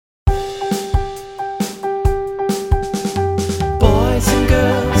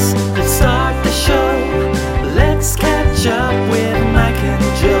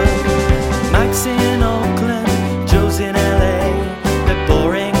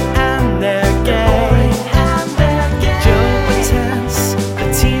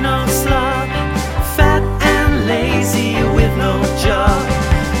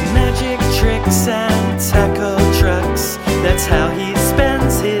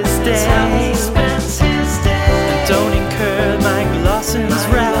day. Don't incur Mike Lawson's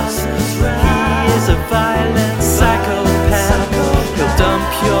wrath. He is a violent psychopath. He'll dump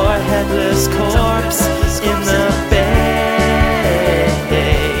your headless corpse in the bay.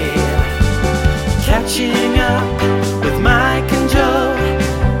 Catching up with Mike and Joe.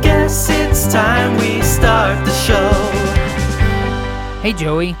 Guess it's time we start the show. Hey,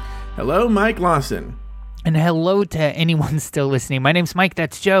 Joey. Hello, Mike Lawson. And hello to anyone still listening. My name's Mike,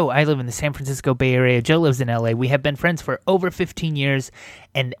 that's Joe. I live in the San Francisco Bay Area. Joe lives in LA. We have been friends for over 15 years,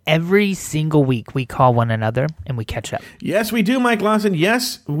 and every single week we call one another and we catch up. Yes, we do, Mike Lawson.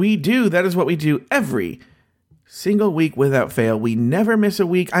 Yes, we do. That is what we do every single week without fail. We never miss a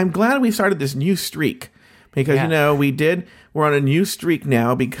week. I'm glad we started this new streak because, we're on a new streak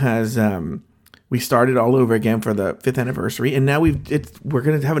now because we started all over again for the 5th anniversary, and now we're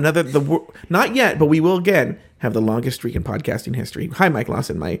going to have another, not yet, but we will again have the longest streak in podcasting history. Hi, Mike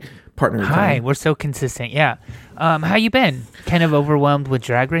Lawson, my partner in crime. Hi, we're so consistent, yeah. How you been? Kind of overwhelmed with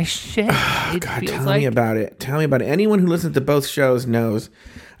Drag Race shit? God, tell me about it. Tell me about it. Anyone who listens to both shows knows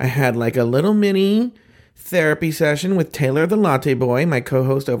I had like a little mini therapy session with Taylor the Latte Boy, my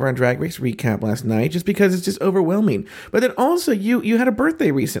co-host over on Drag Race Recap last night, just because it's just overwhelming. But then also, you had a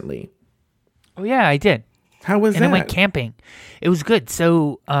birthday recently. Oh, yeah, I did. How was that? And I went camping. It was good.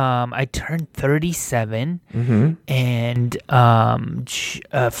 So I turned 37, and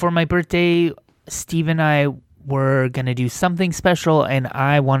for my birthday, Steve and I were going to do something special, and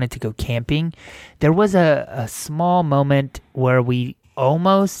I wanted to go camping. There was a small moment where we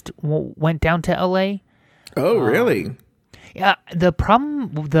almost went down to LA. Oh, really? Yeah. The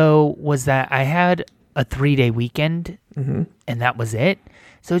problem, though, was that I had a 3-day weekend, and that was it.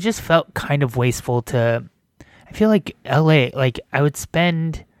 So it just felt kind of wasteful I feel like LA, like I would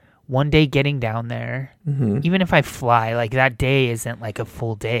spend one day getting down there, even if I fly, like that day isn't like a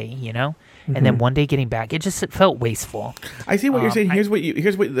full day, you know? And then one day getting back, it felt wasteful. I see what you're saying. Here's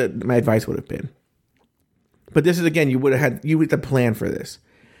what my advice would have been. But this is, again, you would have to plan for this.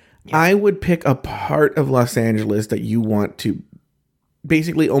 Yeah. I would pick a part of Los Angeles that you want to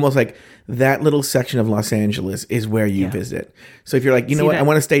basically almost like that little section of Los Angeles is where you visit. So if you're like, I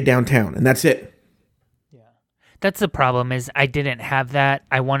want to stay downtown, and that's it. Yeah. That's the problem is I didn't have that.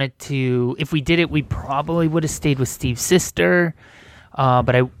 I wanted to, if we did it, we probably would have stayed with Steve's sister.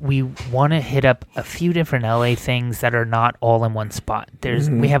 But we want to hit up a few different LA things that are not all in one spot.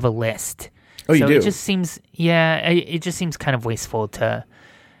 We have a list. Oh, you do? It just seems, it just seems kind of wasteful to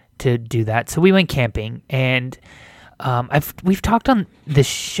do that. So we went camping, and we've talked on the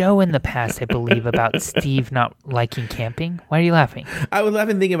show in the past, I believe, about Steve not liking camping. Why are you laughing? I was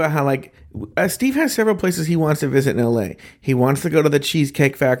laughing thinking about how Steve has several places he wants to visit in LA. He wants to go to the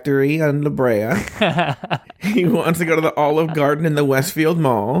Cheesecake Factory on La Brea. He wants to go to the Olive Garden in the Westfield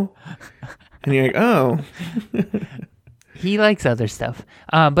Mall. And you're like, oh. He likes other stuff.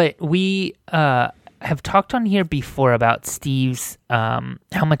 But we have talked on here before about Steve's,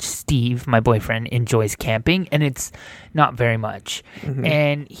 how much Steve, my boyfriend, enjoys camping, and it's not very much.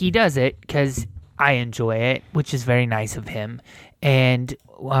 And he does it because I enjoy it, which is very nice of him. And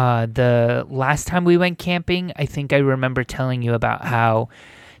the last time we went camping, I think I remember telling you about how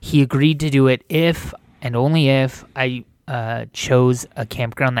he agreed to do it if and only if I chose a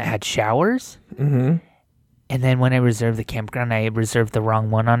campground that had showers. And then when I reserved the campground, I reserved the wrong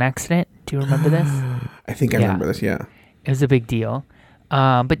one on accident. Do you remember this? I think I remember this, yeah. It was a big deal.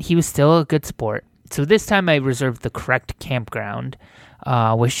 But he was still a good sport. So this time I reserved the correct campground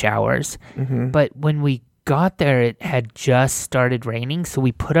with showers. But when we got there, it had just started raining. So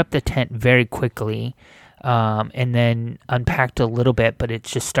we put up the tent very quickly and then unpacked a little bit, but it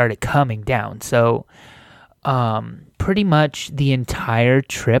just started coming down. So pretty much the entire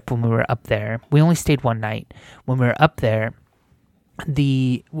trip when we were up there, we only stayed one night. When we were up there,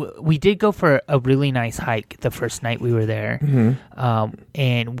 we did go for a really nice hike the first night we were there,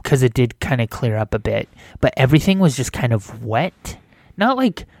 and because it did kind of clear up a bit, but everything was just kind of wet, not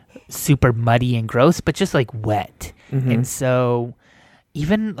like super muddy and gross, but just like wet. And so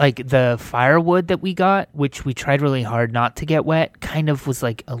even like the firewood that we got, which we tried really hard not to get wet, kind of was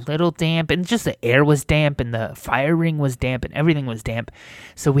like a little damp, and just the air was damp and the fire ring was damp and everything was damp.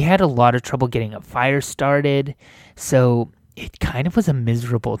 So we had a lot of trouble getting a fire started. So it kind of was a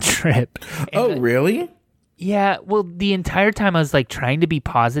miserable trip. Oh, really? Yeah. Well, the entire time I was like trying to be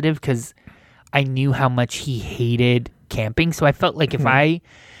positive because I knew how much he hated camping. So I felt like if I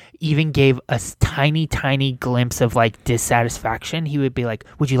even gave a tiny glimpse of like dissatisfaction, he would be like,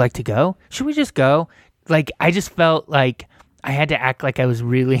 would you like to go? Should we just go? Like, I just felt like I had to act like I was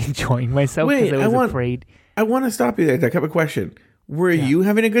really enjoying myself because I was afraid. I want to stop you there. I have a question. Were you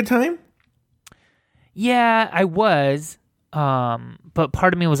having a good time? Yeah, I was. But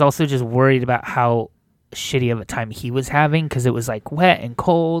part of me was also just worried about how shitty of a time he was having because it was like wet and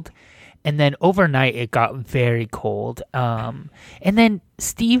cold. And then overnight it got very cold. And then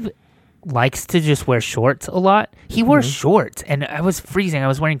Steve likes to just wear shorts a lot. He wore shorts and I was freezing. I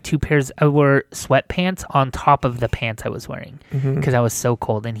was wearing I wore sweatpants on top of the pants I was wearing because I was so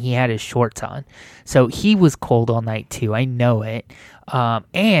cold, and he had his shorts on. So he was cold all night too. I know it.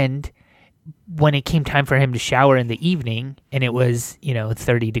 And when it came time for him to shower in the evening and it was,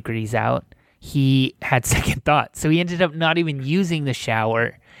 30 degrees out, he had second thoughts. So he ended up not even using the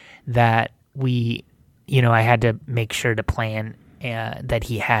shower that I had to make sure to plan that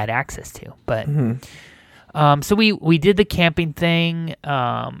he had access to. But so we did the camping thing.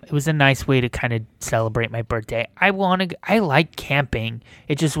 It was a nice way to kind of celebrate my birthday. I like camping.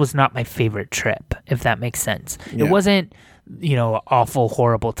 It just was not my favorite trip, if that makes sense. Yeah. It wasn't, an awful,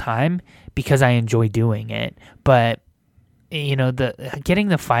 horrible time because I enjoy doing it. But getting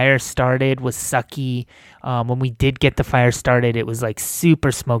the fire started was sucky. When we did get the fire started, it was like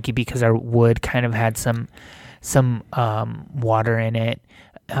super smoky because our wood kind of had some water in it.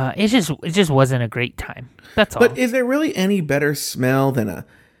 It just wasn't a great time. That's all. But is there really any better smell than a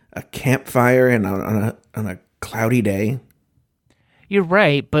campfire and on a cloudy day? You're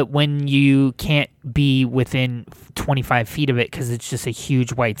right, but when you can't be within 25 feet of it because it's just a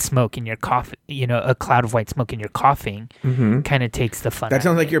huge white smoke and you're coughing, a cloud of white smoke and you're coughing, kind of takes the fun. That out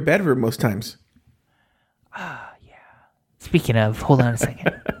sounds of like it. your bedroom most times. Speaking of, hold on a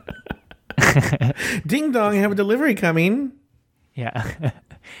second. Ding dong, I have a delivery coming. Yeah.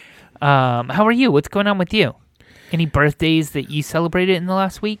 How are you? What's going on with you? Any birthdays that you celebrated in the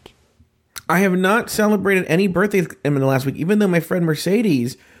last week? I have not celebrated any birthdays in the last week, even though my friend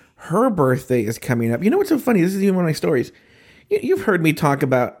Mercedes, her birthday is coming up. You know what's so funny? This is even one of my stories. You've heard me talk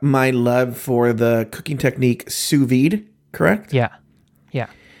about my love for the cooking technique sous vide, correct? Yeah. Yeah.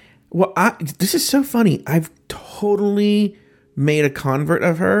 Well, this is so funny. I've totally made a convert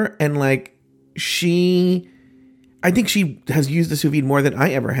of her, and I think she has used the sous vide more than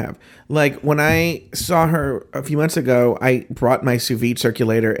I ever have. Like when I saw her a few months ago, I brought my sous vide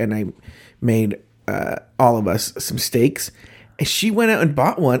circulator and I made all of us some steaks, and she went out and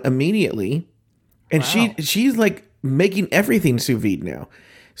bought one immediately, and Wow. she's like making everything sous vide now.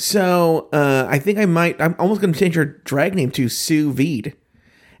 So I think I'm almost going to change her drag name to Sous Vide,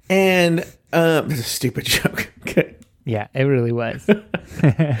 and that's a stupid joke. Okay. Yeah, it really was.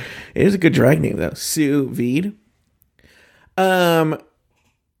 It is a good drag name though, Sous Vide. And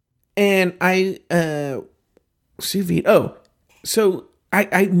sous vide. Oh, so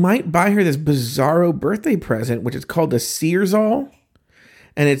I might buy her this bizarro birthday present, which is called the Searsall,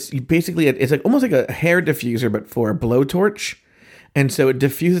 and it's basically it's like almost like a hair diffuser, but for a blowtorch, and so it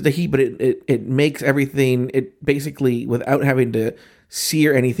diffuses the heat, but it makes everything. It basically, without having to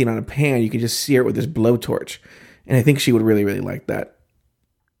sear anything on a pan, you can just sear it with this blowtorch, and I think she would really, really like that.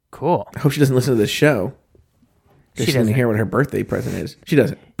 Cool. I hope she doesn't listen to this show. She She doesn't doesn't. hear what her birthday present is. She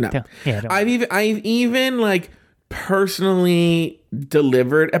doesn't. No. Yeah, don't I've even like personally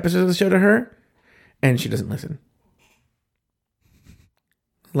delivered episodes of the show to her, and she doesn't listen.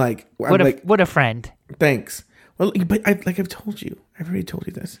 Like, I'm like, what a friend. thanks. Well, but I've told you. I've already told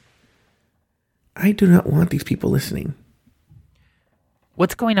you this. I do not want these people listening.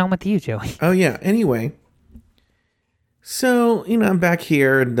 What's going on with you, Joey? Oh yeah. Anyway, so I'm back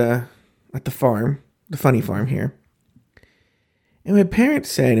here at the farm, the funny farm here, and my parents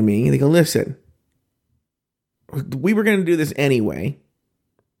say to me, they go, "Listen, we were going to do this anyway,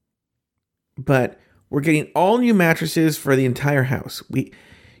 but we're getting all new mattresses for the entire house.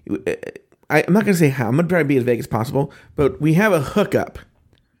 I'm not going to say how. I'm going to try to be as vague as possible, but we have a hookup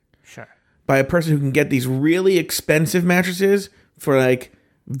Sure. by a person who can get these really expensive mattresses for like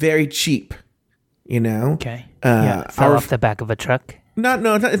very cheap, Okay. Fell our- off the back of a truck.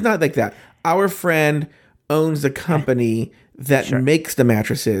 No, it's not like that. Our friend owns the company that makes the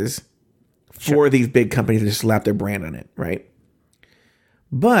mattresses for these big companies that just slap their brand on it, right?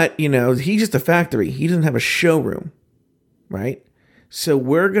 But, he's just a factory. He doesn't have a showroom, right? So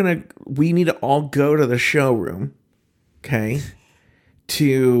we need to all go to the showroom, okay,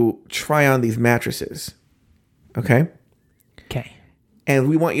 to try on these mattresses, okay? Okay. And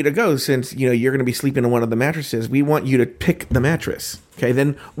we want you to go since, you're going to be sleeping on one of the mattresses. We want you to pick the mattress. Okay.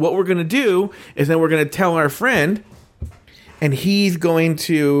 Then what we're going to do is then we're going to tell our friend, and he's going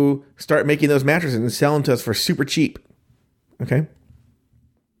to start making those mattresses and sell them to us for super cheap. Okay.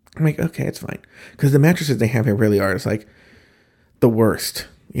 I'm like, okay, it's fine. Because the mattresses they have here really are, it's like the worst,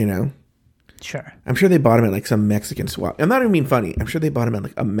 Sure. I'm sure they bought them at like some Mexican swap. I'm not even being funny. I'm sure they bought them at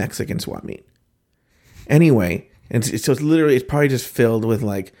like a Mexican swap meet. Anyway, so it's probably just filled with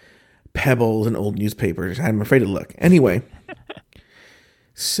like pebbles and old newspapers. I'm afraid to look. Anyway,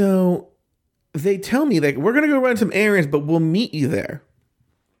 so they tell me like, we're going to go run some errands, but we'll meet you there.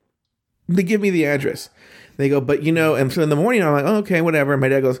 They give me the address. They go, but and so in the morning, I'm like, oh, okay, whatever. And my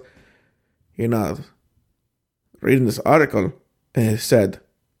dad goes, reading this article, and it said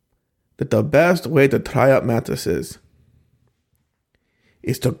that the best way to try out mattresses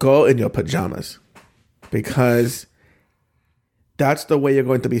is to go in your pajamas, because that's the way you're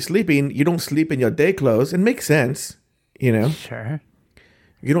going to be sleeping. You don't sleep in your day clothes. It makes sense, Sure.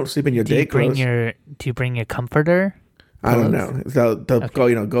 You don't sleep in your day clothes. Do you bring a comforter? I don't know. They'll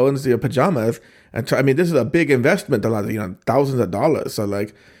go into your pajamas and try. I mean, this is a big investment, a lot of thousands of dollars. So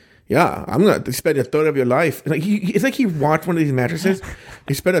like, yeah, I'm gonna spend a third of your life. Like it's like he watched one of these mattresses.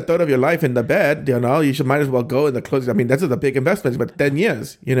 You spend a third of your might in the bed. You might as well go in the clothes. I mean, that's a big investment, but 10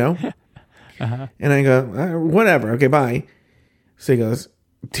 years, Uh-huh. And I go, whatever. Okay, bye. So he goes,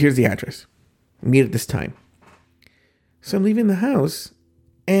 here's the address. Meet at this time. So I'm leaving the house,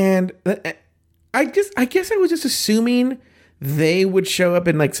 and I guess I was just assuming they would show up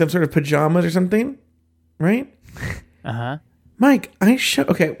in like some sort of pajamas or something, right? Uh-huh. Mike,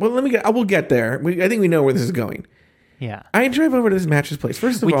 okay, well, I will get there. I think we know where this is going. Yeah. I drive over to this mattress place.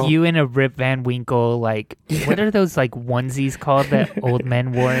 First of all, with you in a Rip Van Winkle, like, what are those like onesies called that old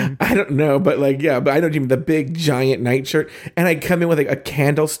men wore? I don't know, but like, yeah, but I don't even the big giant nightshirt, and I come in with like a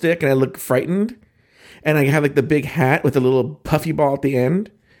candlestick, and I look frightened, and I have like the big hat with a little puffy ball at the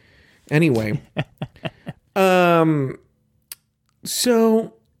end. Anyway,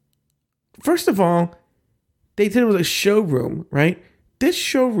 so first of all, they said it was a showroom, right? This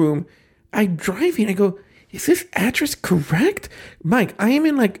showroom, I'm driving, I go, is this address correct? Mike, I am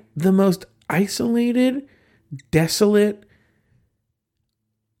in like the most isolated, desolate,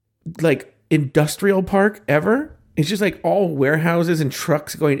 like industrial park ever. It's just like all warehouses and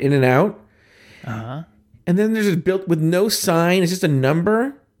trucks going in and out. Uh-huh. And then there's just built with no sign. It's just a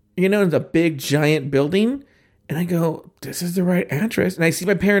number, it's a big giant building. And I go, this is the right address. And I see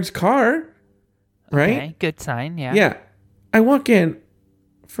my parents' car, right? Okay, good sign, yeah. Yeah. I walk in.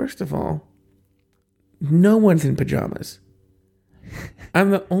 First of all, no one's in pajamas. I'm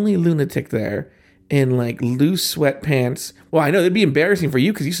the only lunatic there in like loose sweatpants. Well, I know it'd be embarrassing for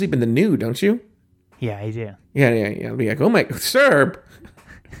you because you sleep in the nude, don't you? Yeah, I do. Yeah. I'll be like, oh my, sir,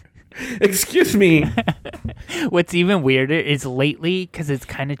 excuse me. What's even weirder is lately, because it's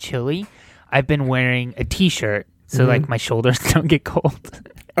kind of chilly, I've been wearing a t-shirt so like my shoulders don't get cold.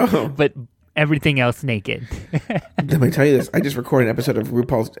 Oh. But everything else naked. Let me tell you this. I just recorded an episode of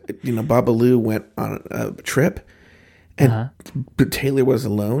RuPaul's, Babalu went on a trip, and Taylor was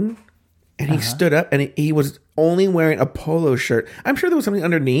alone, and he stood up, and he was only wearing a polo shirt. I'm sure there was something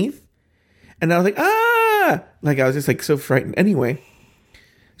underneath, and I was like, like I was just like so frightened. Anyway,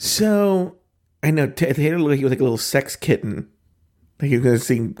 so I know Taylor looked like he was like a little sex kitten, like he was going to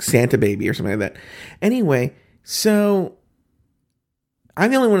sing Santa Baby or something like that. Anyway, so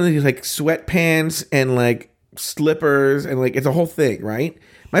I'm the only one of these like sweatpants and like slippers and like it's a whole thing, right?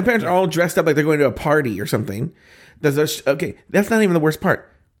 My parents are all dressed up like they're going to a party or something. Okay, that's not even the worst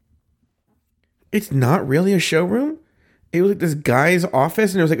part. It's not really a showroom. It was like this guy's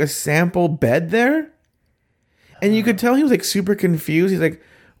office, and there was like a sample bed there. And you could tell he was like super confused. He's like,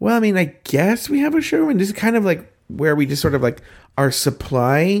 well, I mean, I guess we have a showroom. This is kind of like where we just sort of like our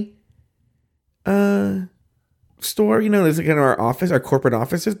supply store, this is kind of our office, our corporate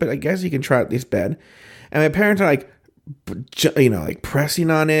offices, but I guess you can try out this bed. And my parents are like, like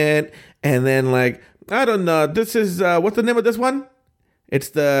pressing on it. And then like, I don't know, this is, what's the name of this one? It's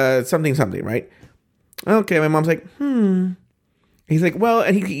the something, right? Okay. My mom's like, He's like, well,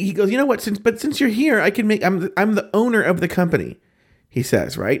 and he goes, you know what? Since you're here, I can I'm the owner of the company. He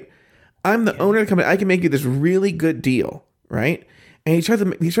says, right? I'm the owner of the company. I can make you this really good deal, right? And he's trying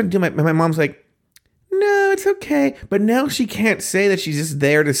to do my mom's like, no, it's okay. But now she can't say that she's just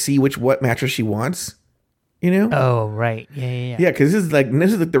there to see what mattress she wants. Oh, right. Yeah. Yeah, because this is like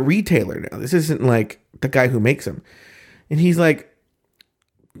the retailer now. This isn't like the guy who makes them. And he's like,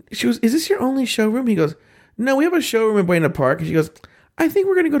 she goes, is this your only showroom? He goes, no, we have a showroom in Buena Park. And she goes, I think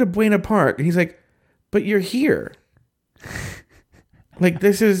we're going to go to Buena Park. And he's like, but you're here. Like,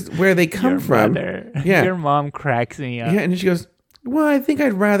 this is where they come from. Mother. Yeah. Your mom cracks me up. Yeah, and she goes, well, I think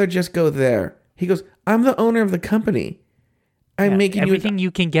I'd rather just go there. He goes, I'm the owner of the company. I'm making everything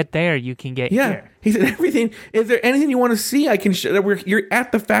you can get there, you can get here. He said, everything. Is there anything you want to see? I can show. You're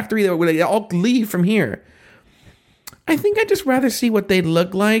at the factory that they all leave from here. I think I'd just rather see what they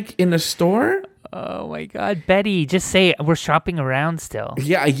look like in a store. Oh my God, Betty! Just say we're shopping around still.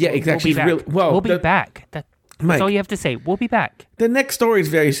 Yeah, exactly. We'll be back. We'll be back. That's Mike, all you have to say. We'll be back. The next story is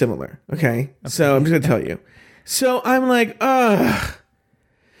very similar. Okay, so I'm just gonna tell you. So I'm like, ugh.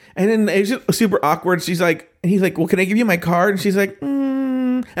 And then it's just super awkward. He's like, well, can I give you my card? And she's like,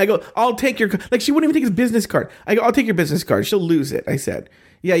 I go, I'll take your, like, she wouldn't even take his business card. I go, I'll take your business card. She'll lose it. I said,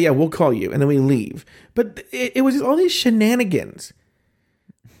 yeah, we'll call you. And then we leave. But it was just all these shenanigans.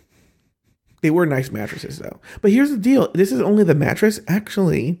 They were nice mattresses though. But here's the deal. This is only the mattress.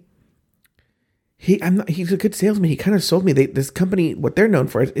 Actually, he's a good salesman. He kind of sold me this company, what they're known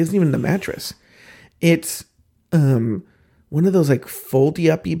for isn't even the mattress. It's, one of those like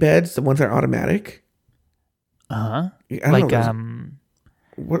foldy uppy beds, the ones that are automatic. Like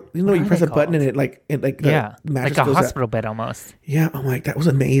what you press a button and the mattress like a goes hospital up. bed almost. Yeah, I'm like, that was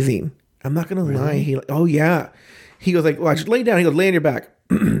amazing. I'm not gonna lie. He goes like, well, just lay down. He goes, lay on your back.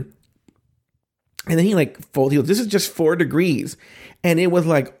 And then he like folds. He goes, this is just 4 degrees, and it was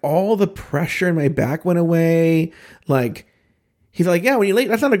like all the pressure in my back went away. Like he's like, yeah, when you lay,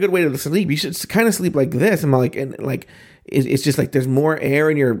 that's not a good way to sleep. You should kind of sleep like this. I'm like, and like. It's just like there's more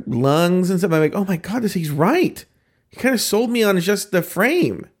air in your lungs and stuff. I'm like, oh my God, he's right. He kind of sold me on just the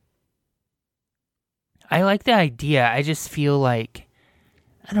frame. I like the idea. I just feel like,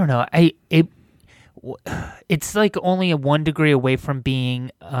 I don't know. It's like only a 1 degree away from being.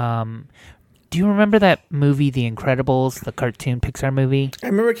 Do you remember that movie, The Incredibles, the cartoon Pixar movie? I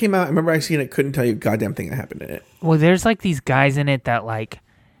remember it came out. I remember I seen it. Couldn't tell you a goddamn thing that happened in it. Well, there's like these guys in it that like.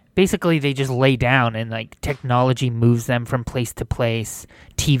 Basically, they just lay down and like technology moves them from place to place.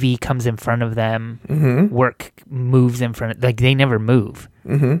 TV comes in front of them. Mm-hmm. Work moves in front of like they never move.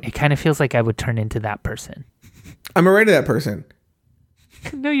 Mm-hmm. It kind of feels like I would turn into that person. I'm already that person.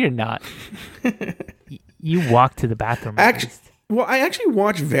 No, you're not. You walk to the bathroom. I actually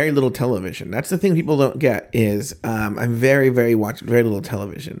watch very little television. That's the thing people don't get is I'm very watching very little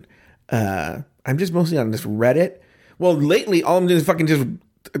television. I'm just mostly on this Reddit. Well, lately all I'm doing is fucking just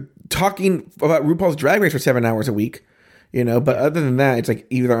talking about RuPaul's Drag Race for 7 hours a week, but other than that, it's like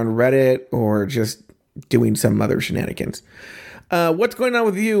either on Reddit or just doing some other shenanigans. What's going on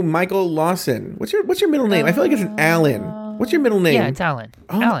with you, Michael Lawson? What's your middle name? I feel like it's an Alan. What's your middle name? Yeah, it's Alan.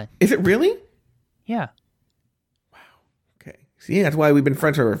 Alan. Is it really? Yeah. Wow. Okay. See, that's why we've been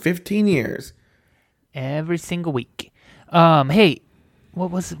friends for over 15 years. Every single week. Hey, what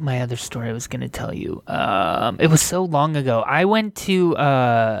was my other story I was going to tell you? It was so long ago. I went to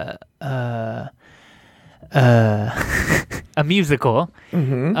a musical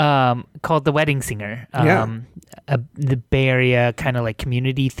called The Wedding Singer. The Bay Area kind of like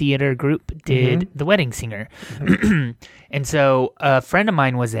community theater group did The Wedding Singer. And so a friend of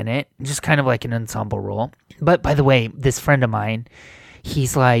mine was in it, just kind of like an ensemble role. But by the way, this friend of mine,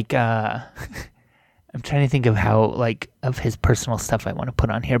 he's like... I'm trying to think of of his personal stuff I want to put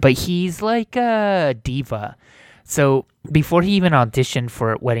on here, but he's like a diva. So before he even auditioned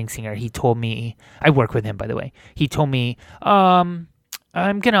for Wedding Singer, he told me, I work with him, by the way. He told me, I'm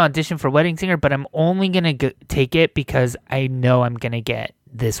going to audition for Wedding Singer, but I'm only going to take it because I know I'm going to get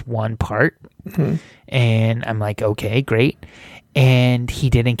this one part. Mm-hmm. And I'm like, okay, great. And he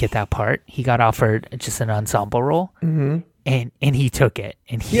didn't get that part. He got offered just an ensemble role, and he took it.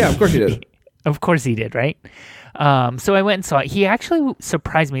 And of course he did. Of course he did, right? So I went and saw it. He actually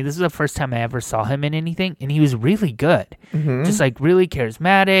surprised me. This is the first time I ever saw him in anything, and he was really good. Mm-hmm. Just like really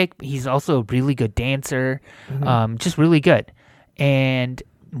charismatic. He's also a really good dancer. Mm-hmm. Just really good. And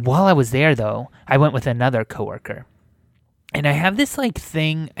while I was there, though, I went with another coworker. And I have this like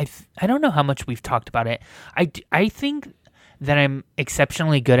thing. I don't know how much we've talked about it. I think that I'm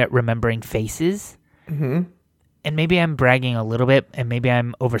exceptionally good at remembering faces. Mm-hmm. And maybe I'm bragging a little bit, and maybe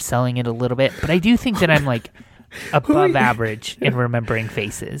I'm overselling it a little bit, but I do think that I'm like above average in remembering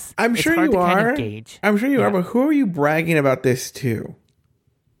faces. I'm sure you are. Kind of gauge. I'm sure you are, but who are you bragging about this to?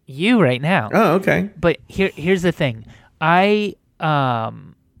 You right now. Oh, okay. But here's the thing. So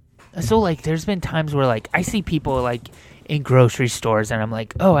like there's been times where like I see people like in grocery stores, and I'm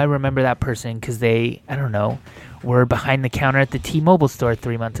like, oh, I remember that person because they, I don't know, were behind the counter at the T-Mobile store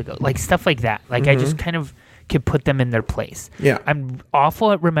 3 months ago. Like stuff like that. Like I just kind of could put them in their place. Yeah. I'm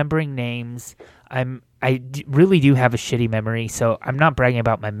awful at remembering names. Really do have a shitty memory, so I'm not bragging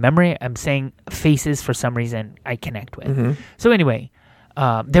about my memory. I'm saying faces for some reason I connect with. Mm-hmm. So anyway,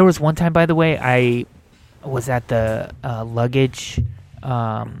 there was one time, by the way, I was at the luggage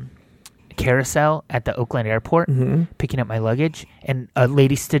carousel at the Oakland airport picking up my luggage, and a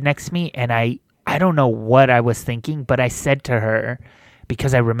lady stood next to me, and I don't know what I was thinking, but I said to her,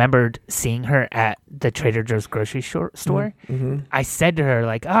 because I remembered seeing her at the Trader Joe's grocery store. I said to her,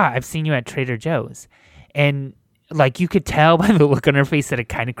 like, I've seen you at Trader Joe's. And like, you could tell by the look on her face that it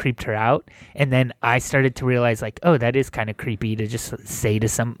kind of creeped her out. And then I started to realize, like, oh, that is kind of creepy to just say to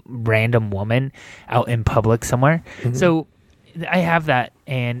some random woman out in public somewhere. So I have that,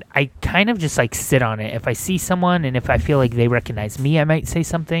 and I kind of just like sit on it. If I see someone and if I feel like they recognize me, I might say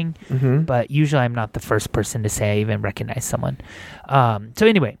something, but usually I'm not the first person to say I even recognize someone. So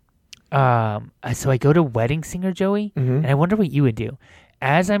anyway, so I go to Wedding Singer, Joey, and I wonder what you would do.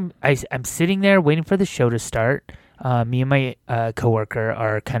 As I'm sitting there waiting for the show to start, me and my coworker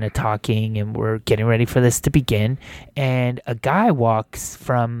are kind of talking, and we're getting ready for this to begin, and a guy walks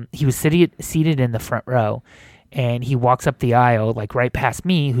he was seated in the front row, and he walks up the aisle, like right past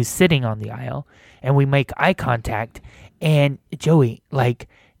me, who's sitting on the aisle, and we make eye contact. And Joey, like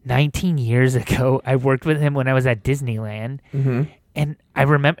 19 years ago, I worked with him when I was at Disneyland, and I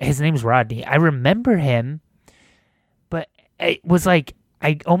remember his name's Rodney. I remember him, but it was like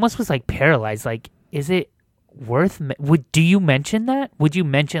I almost was like paralyzed. Like, is it worth? Do you mention that? Would you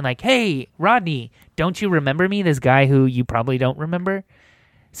mention like, hey, Rodney, don't you remember me? This guy who you probably don't remember.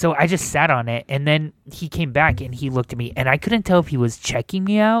 So I just sat on it, and then he came back and he looked at me, and I couldn't tell if he was checking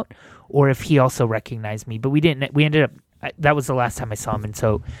me out or if he also recognized me. But we ended up, that was the last time I saw him, and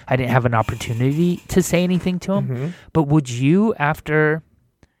so I didn't have an opportunity to say anything to him. But would you, after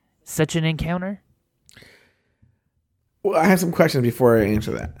such an encounter? Well, I have some questions before I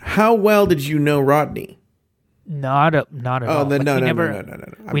answer that. How well did you know Rodney? Not at all. Then no.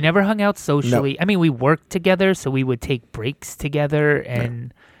 We never hung out socially. No. I mean, we worked together, so we would take breaks together,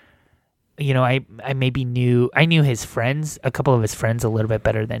 and you know, I knew his friends, a couple of his friends, a little bit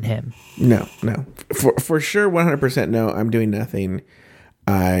better than him. No, for sure, 100%. No, I'm doing nothing.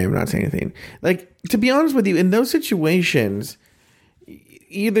 I am not saying anything. Like, to be honest with you, in those situations,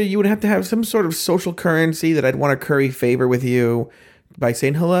 either you would have to have some sort of social currency that I'd want to curry favor with you by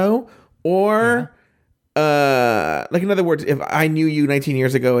saying hello, or. Like, in other words, if I knew you 19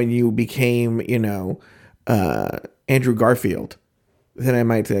 years ago and you became, Andrew Garfield, then I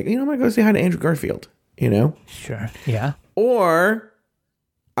might say, I'm going to go say hi to Andrew Garfield, Sure. Yeah. Or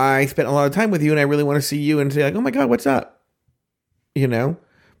I spent a lot of time with you and I really want to see you and say, like, oh my God, what's up? But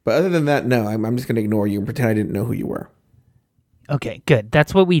other than that, no, I'm just going to ignore you and pretend I didn't know who you were. Okay, good.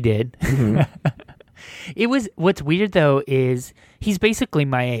 That's what we did. What's weird though is he's basically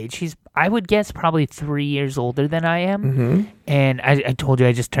my age. I would guess probably 3 years older than I am. And I told you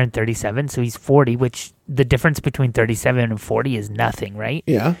I just turned 37, so he's 40, which the difference between 37 and 40 is nothing, right?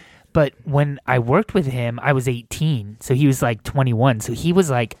 Yeah. But when I worked with him, I was 18, so he was like 21. So he was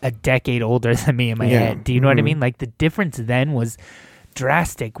like a decade older than me in my head. Do you know what I mean? Like, the difference then was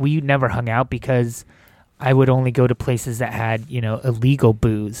drastic. We never hung out because I would only go to places that had, illegal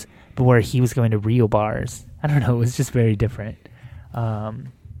booze, but where he was going to real bars. I don't know. It was just very different.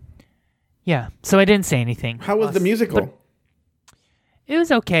 Yeah. So I didn't say anything. How was the musical? It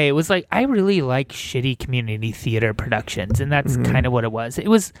was okay. It was like, I really like shitty community theater productions, and that's kind of what it was. It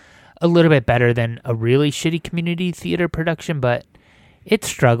was a little bit better than a really shitty community theater production, but it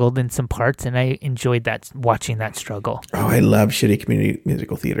struggled in some parts, and I enjoyed watching that struggle. Oh, I love shitty community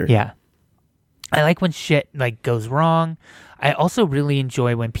musical theater. Yeah. I like when shit like goes wrong. I also really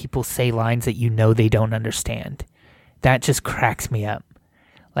enjoy when people say lines that they don't understand. That just cracks me up.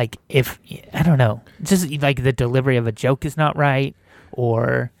 Like, if, I don't know, just like the delivery of a joke is not right,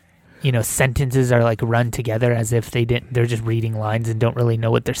 or, sentences are like run together as if they're just reading lines and don't really know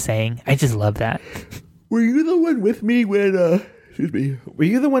what they're saying. I just love that. Were you the one with me when, Were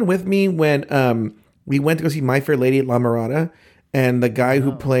you the one with me when, we went to go see My Fair Lady at La Mirada, and the guy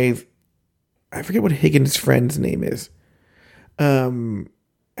who plays, I forget what Higgins' friend's name is, had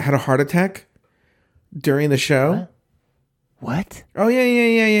a heart attack during the show? What? Oh,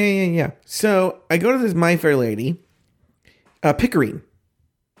 yeah. So I go to this My Fair Lady, Pickering,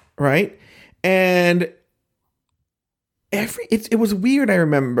 right? And it was weird. I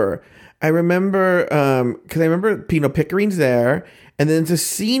remember, because I remember Pickering's there, and then it's a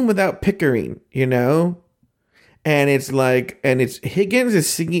scene without Pickering, and it's like, and it's Higgins is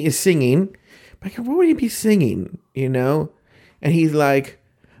singing. Like, what would he be singing? And he's like,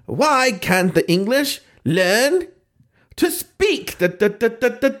 why can't the English learn to speak?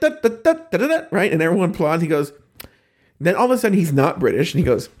 Right? And everyone applauds. He goes, then all of a sudden he's not British. And he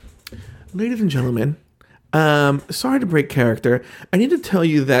goes, ladies and gentlemen, sorry to break character. I need to tell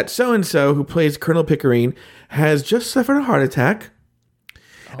you that so-and-so who plays Colonel Pickering has just suffered a heart attack.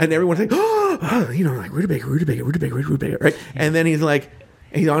 And everyone's like, like rutabaga, right? And then he's like,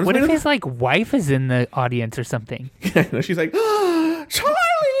 he's honestly, what if his like wife is in the audience or something? She's like, Charles,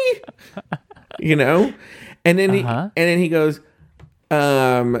 you know? And then he goes,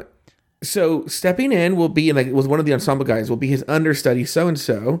 so stepping in will be, like, it was one of the ensemble guys, will be his understudy,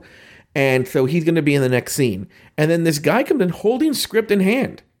 so-and-so. And so he's going to be in the next scene. And then this guy comes in holding script in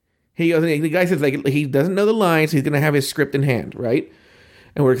hand. He goes, the guy says, like, he doesn't know the lines. So he's going to have his script in hand, right?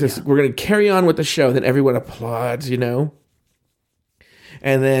 And we're going to carry on with the show. And then everyone applauds, you know?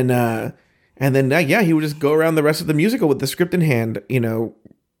 And then, he would just go around the rest of the musical with the script in hand, you know,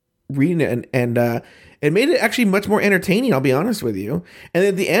 reading it. And it made it actually much more entertaining, I'll be honest with you. And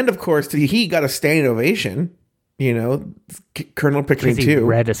at the end, of course, he got a standing ovation. You know, Colonel Pickering he too.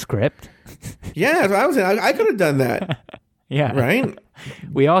 Read a script. Yeah, so I was saying I could have done that. Yeah, right.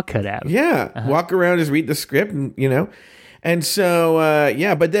 We all could have. Yeah, walk around, just read the script, and, you know. And so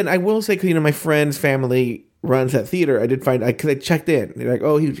but then I will say, because, you know, my friend's family runs that theater. I did find because I checked in. They're like,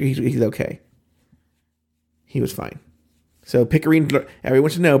 oh, he's okay. He was fine. So Pickering, everyone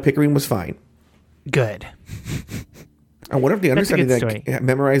should know Pickering was fine. Good. I wonder if the understudy that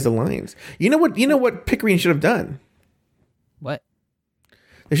memorized the lines. You know what Pickering should have done? What?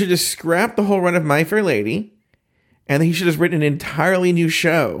 They should just scrap the whole run of My Fair Lady, and then he should have written an entirely new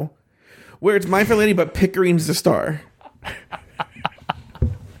show where it's My Fair Lady, but Pickering's the star.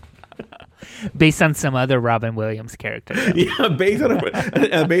 Based on some other Robin Williams character. Yeah, based on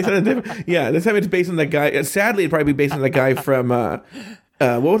a different. Yeah, this time it's based on that guy. Sadly, it'd probably be based on that guy from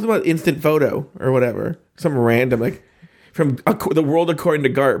what was it about Instant Photo or whatever, some random, like, from The World According to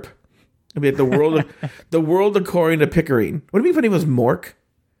Garp. It'd be like the world according to Pickering. Would it be funny if it was Mork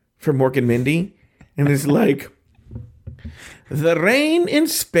from Mork and Mindy, and it's like, the rain in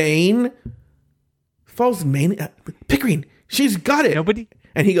Spain falls mainly Pickering. She's got it. Nobody.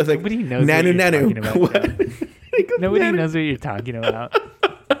 And he goes like, nobody knows nanu, what you're nanu. talking about. What? Nobody nanu. knows what you're talking about.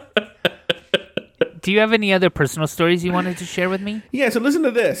 Do you have any other personal stories you wanted to share with me? Yeah, so listen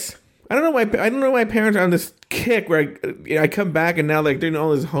to this. I don't know why parents are on this kick where I come back and now, like, doing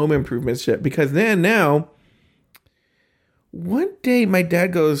all this home improvement shit, because then now one day my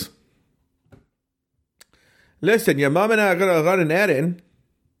dad goes, listen, your mom and I are gonna run an errand,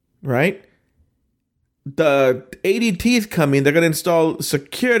 right? The ADT is coming. They're gonna install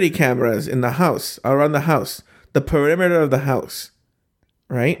security cameras in the house, around the house, the perimeter of the house,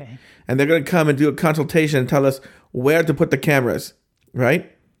 right? Okay. And they're gonna come and do a consultation and tell us where to put the cameras,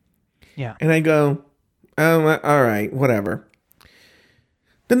 right? Yeah. And I go, oh, all right, whatever.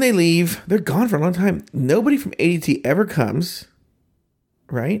 Then they leave. They're gone for a long time. Nobody from ADT ever comes,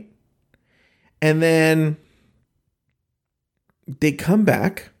 right? And then they come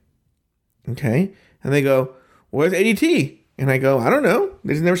back, okay? And they go, where's ADT? And I go, I don't know.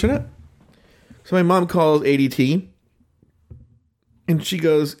 They just never showed up. So my mom calls ADT. And she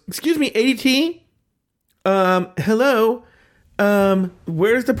goes, excuse me, ADT? Hello?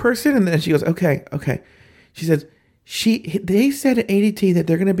 Where's the person? And then she goes, okay. She says, they said at ADT that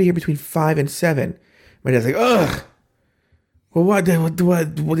they're going to be here between 5 and 7. My dad's like, ugh. Well, what?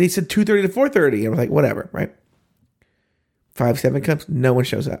 Well, they said 2:30 to 4:30. I was like, whatever, right? 5, 7 comes, no one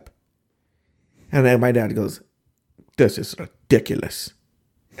shows up. And then my dad goes, this is ridiculous.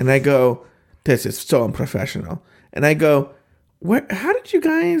 And I go, this is so unprofessional. And I go, how did you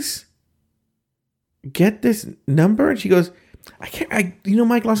guys get this number? And she goes,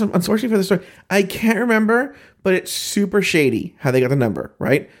 Mike Lawson, unfortunately for the story, I can't remember, but it's super shady how they got the number,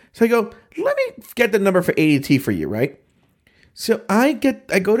 right? So I go, let me get the number for ADT for you, right? So I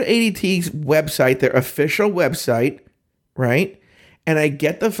go to ADT's website, their official website, right? And I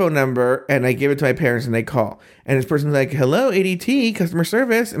get the phone number and I give it to my parents and they call. And this person's like, hello, ADT, customer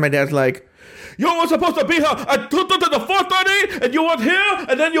service. And my dad's like, you were supposed to be here at 2 to the 4:30 and you weren't here.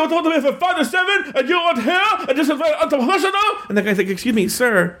 And then you were told to be from 5 to 7 and you weren't here. And this is very unprofessional. And the guy's like, excuse me,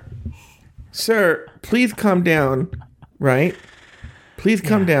 sir, please calm down, right? Please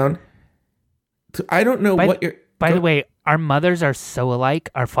calm down. I don't know what you're... By the way, our mothers are so alike,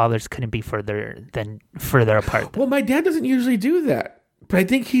 our fathers couldn't be further apart. Well, my dad doesn't usually do that. But I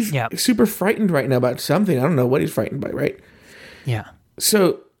think he's super frightened right now about something. I don't know what he's frightened by, right? Yeah.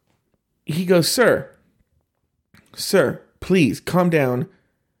 So he goes, sir, please calm down.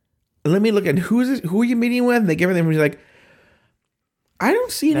 Let me look at who are you meeting with? And they give her the information. He's like, I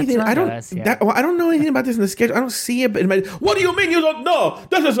don't see anything. I don't know anything about this in the schedule. I don't see it. But what do you mean you don't know?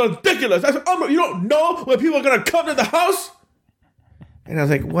 This is ridiculous. You don't know when people are going to come to the house? And I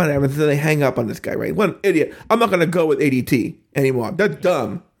was like, whatever. So they hang up on this guy, right? What an idiot. I'm not going to go with ADT anymore. That's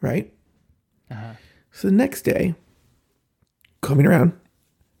dumb, right? Uh-huh. So the next day, coming around,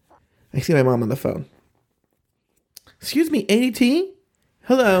 I see my mom on the phone. Excuse me, ADT?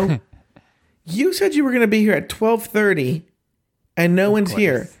 Hello. You said you were going to be here at 12:30. And no one's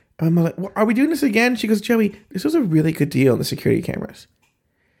here. I'm like, well, are we doing this again? She goes, Joey, this was a really good deal on the security cameras.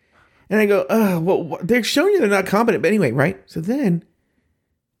 And I go, well, they're showing you they're not competent. But anyway, right? So then,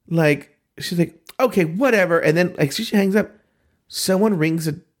 like, she's like, okay, whatever. And then, like, she hangs up. Someone rings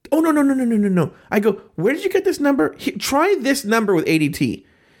a, oh, no. I go, where did you get this number? Try this number with ADT.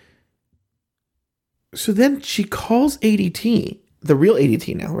 So then she calls ADT, the real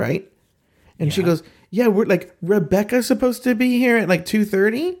ADT now, right? And she goes, yeah, we're like, Rebecca's supposed to be here at like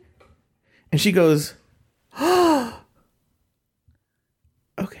 2:30. And she goes, oh,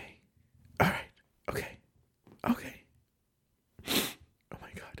 okay. All right. Okay. Oh my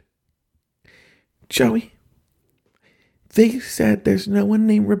God. Joey, they said there's no one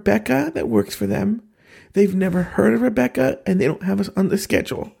named Rebecca that works for them. They've never heard of Rebecca and they don't have us on the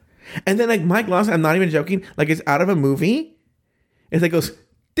schedule. And then like Mike Lawson, I'm not even joking, like it's out of a movie. It's like goes,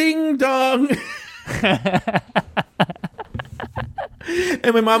 ding dong.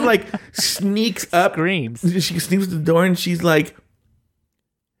 And my mom like sneaks up, screams. She sneaks to the door and she's like,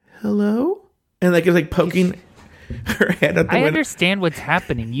 hello? And like it's like poking her head out the window. I understand what's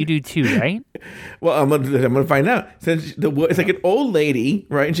happening. You do too, right? Well, I'm gonna find out. So it's like an old lady,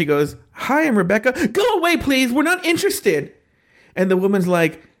 right? And she goes, hi, I'm Rebecca. Go away, please. We're not interested. And the woman's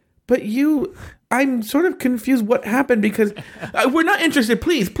like, but I'm sort of confused what happened because we're not interested.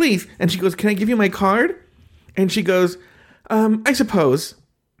 Please. And she goes, can I give you my card? And she goes, I suppose.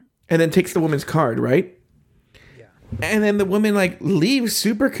 And then takes the woman's card, right? Yeah. And then the woman like leaves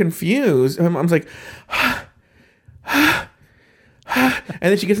super confused. And my mom's like, and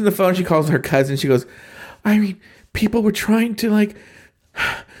then she gets on the phone. She calls her cousin. She goes, I mean, people were trying to like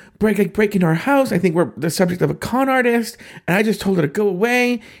break into our house. I think we're the subject of a con artist. And I just told her to go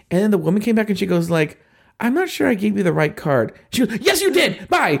away. And then the woman came back and she goes like, I'm not sure I gave you the right card. She goes, yes, you did.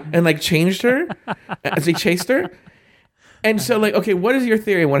 Bye. And like changed her as they chased her. And so like, okay, what is your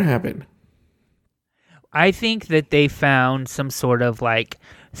theory? What happened? I think that they found some sort of like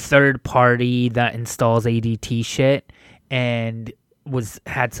third party that installs ADT shit and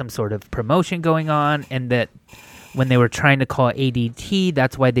had some sort of promotion going on, and that when they were trying to call ADT,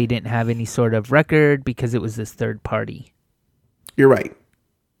 that's why they didn't have any sort of record because it was this third party. You're right.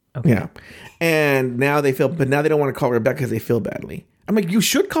 Okay. Yeah. And now they don't want to call Rebecca because they feel badly. I'm like, you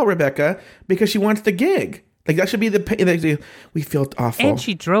should call Rebecca because she wants the gig. Like that should be we feel awful. And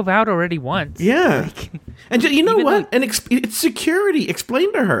she drove out already once. Yeah. And you know what? And it's security.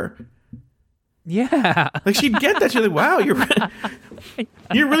 Explain to her. Yeah. Like she'd get that. She's like, wow,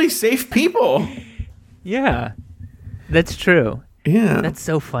 you're really safe people. Yeah. That's true. Yeah. That's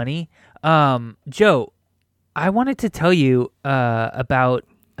so funny. Joe, I wanted to tell you about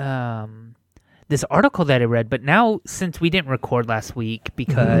this article that I read, but now since we didn't record last week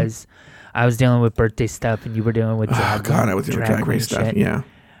because I was dealing with birthday stuff and you were dealing with I was dealing with drag race stuff. Shit. Yeah.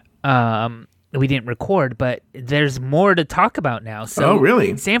 We didn't record, but there's more to talk about now. So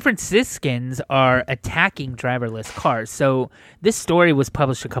really? San Franciscans are attacking driverless cars. So this story was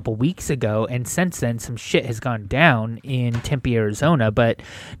published a couple weeks ago, and since then some shit has gone down in Tempe, Arizona. But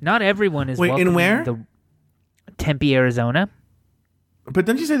not everyone is. Wait, in where? Tempe, Arizona. But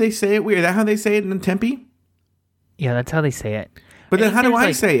don't you say they say it weird? Is that how they say it in Tempe? Yeah, that's how they say it. But then how do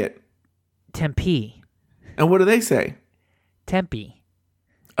I say it? Tempe. And what do they say? Tempe.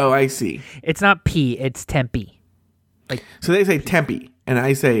 Oh, I see. It's not P, it's Tempe. So they say Tempe, and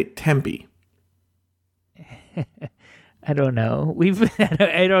I say Tempe. I don't know.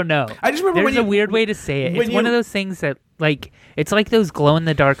 I don't know. I just remember there's a weird way to say it. It's one of those things that, like, it's like those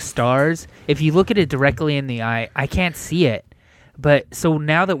glow-in-the-dark stars. If you look at it directly in the eye, I can't see it. But so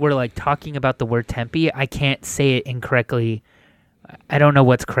now that we're like talking about the word Tempe, I can't say it incorrectly. I don't know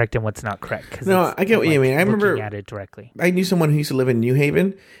what's correct and what's not correct. No, I get what you mean. I remember at it directly. I knew someone who used to live in New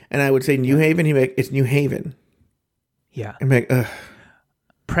Haven, and I would say New Haven. He'd be like, it's New Haven. Yeah. I'm like, ugh.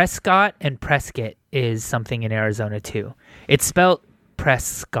 Prescott and Prescott is something in Arizona too. It's spelled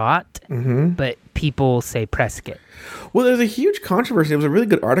Prescott, but people say Prescott. Well, there's a huge controversy. There was a really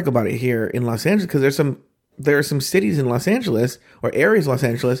good article about it here in Los Angeles because there are some cities in Los Angeles or areas of Los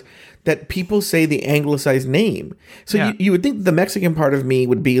Angeles that people say the anglicized name. So you would think the Mexican part of me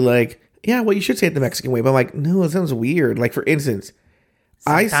would be like, yeah, well, you should say it the Mexican way. But I'm like, no, it sounds weird. Like, for instance,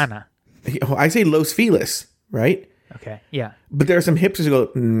 Santana. I say Los Feliz, right? Okay, yeah. But there are some hipsters who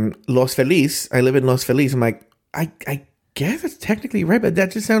go, Los Feliz. I live in Los Feliz. I'm like, I guess that's technically right, but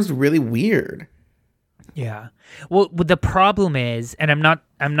that just sounds really weird. Yeah. Well, the problem is, and I'm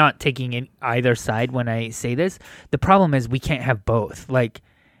not taking in either side when I say this. The problem is we can't have both. Like,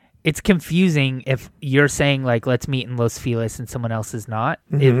 it's confusing if you're saying like let's meet in Los Feliz and someone else is not.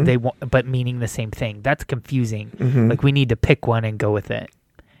 If they want, but meaning the same thing. That's confusing. Like we need to pick one and go with it.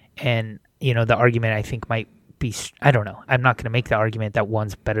 And, the argument I think might be, I don't know. I'm not going to make the argument that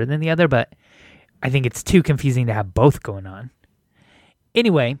one's better than the other, but I think it's too confusing to have both going on.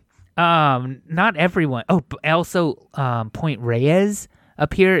 Anyway, not everyone. Oh, also, Point Reyes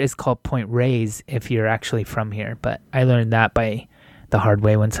up here is called Point Reyes if you're actually from here. But I learned that by the hard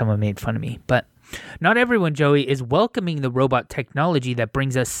way when someone made fun of me. But not everyone, Joey, is welcoming the robot technology that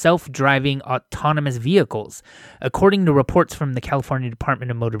brings us self-driving autonomous vehicles. According to reports from the California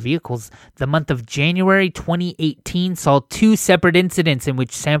Department of Motor Vehicles, the month of January 2018 saw 2 separate incidents in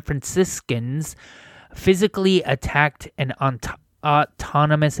which San Franciscans physically attacked an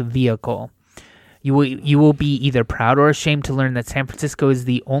autonomous vehicle. You will be either proud or ashamed to learn that San Francisco is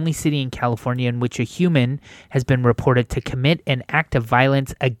the only city in California in which a human has been reported to commit an act of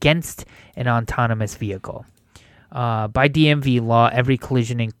violence against an autonomous vehicle. By DMV law, every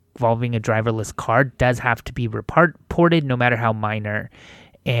collision involving a driverless car does have to be reported, no matter how minor.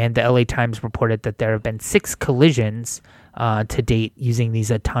 And the LA Times reported that there have been 6 collisions to date using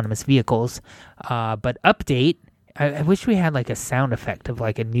these autonomous vehicles. But update, I wish we had like a sound effect of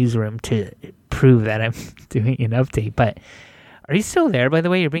like a newsroom to prove that I'm doing an update. But are you still there, by the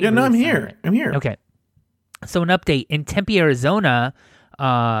way? You're being I'm here. I'm here. Okay. So an update in Tempe, Arizona,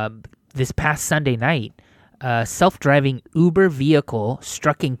 this past Sunday night, a self-driving Uber vehicle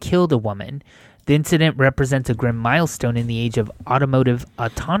struck and killed a woman. The incident represents a grim milestone in the age of automotive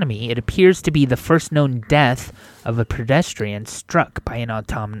autonomy. It appears to be the first known death of a pedestrian struck by an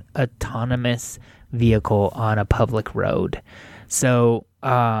autonomous vehicle on a public road. So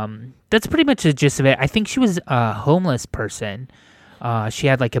that's pretty much the gist of it. I think she was a homeless person. She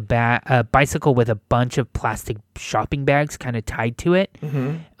had like a bicycle with a bunch of plastic shopping bags kind of tied to it.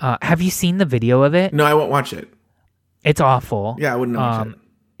 Mm-hmm. Have you seen the video of it? No, I won't watch it. It's awful. Yeah, I wouldn't watch it.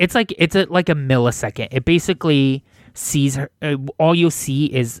 It's like like a millisecond. It basically sees her. All you'll see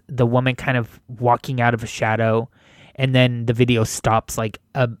is the woman kind of walking out of a shadow, and then the video stops like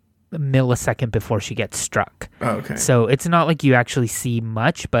a millisecond before she gets struck. Oh, okay. So it's not like you actually see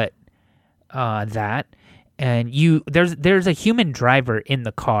much, but that. And there's a human driver in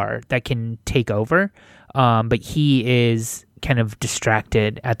the car that can take over, but he is kind of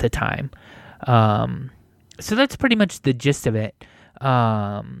distracted at the time. So that's pretty much the gist of it.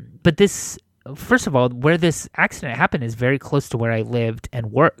 But this, first of all, where this accident happened is very close to where I lived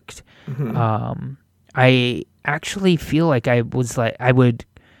and worked. Mm-hmm. I actually feel like I would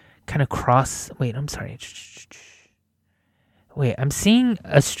kind of cross. Wait, I'm sorry. Wait, I'm seeing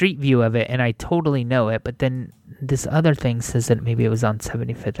a street view of it, and I totally know it, but then this other thing says that maybe it was on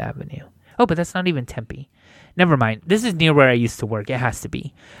 75th Avenue. Oh, but that's not even Tempe. Never mind. This is near where I used to work. It has to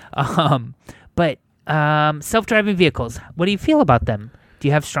be. But self-driving vehicles, what do you feel about them? Do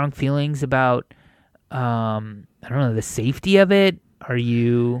you have strong feelings about, I don't know, the safety of it? Are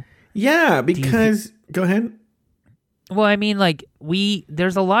you... Yeah, because... Go ahead. Well, I mean, like,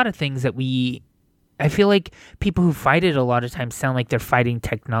 there's a lot of things that I feel like people who fight it a lot of times sound like they're fighting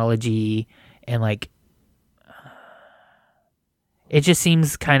technology, and like it just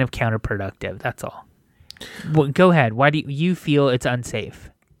seems kind of counterproductive. That's all. Well, go ahead. Why do you feel it's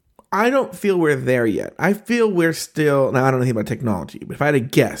unsafe? I don't feel we're there yet. I feel we're still... Now, I don't know anything about technology, but if I had to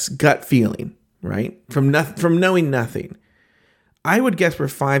guess, gut feeling, right? From knowing nothing, I would guess we're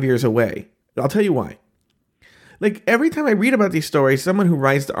 5 years away. I'll tell you why. Like, every time I read about these stories, someone who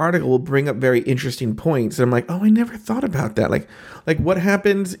writes the article will bring up very interesting points. And I'm like, oh, I never thought about that. Like what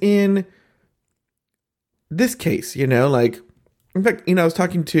happens in this case, like, in fact, I was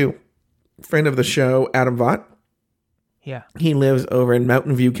talking to a friend of the show, Adam Vaught. Yeah. He lives over in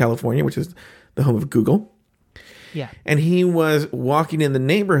Mountain View, California, which is the home of Google. Yeah. And he was walking in the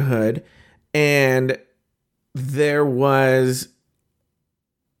neighborhood, and there was...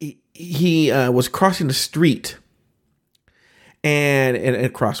 He was crossing the street and a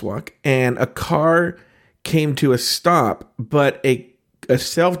crosswalk, and a car came to a stop, but a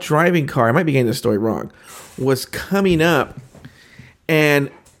self-driving car, I might be getting the story wrong, was coming up, and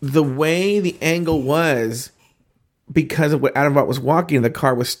the way the angle was, because of what Adam Vaught was walking, the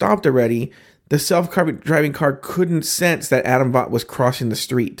car was stopped already, the self-driving car couldn't sense that Adam Vaught was crossing the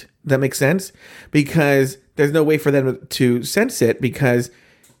street. Does that make sense? Because there's no way for them to sense it, because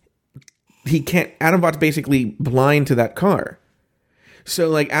Adam Vaught's basically blind to that car. So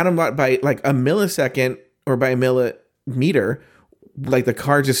like Adam Vaught, by like a millisecond or by a millimeter, like the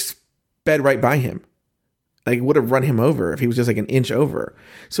car just sped right by him. Like it would have run him over if he was just like an inch over.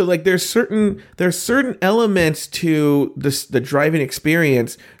 So like there's certain elements to the driving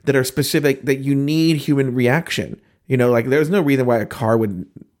experience that are specific, that you need human reaction. Like there's no reason why a car would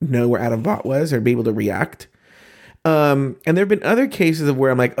know where Adam Vaught was or be able to react. And there have been other cases of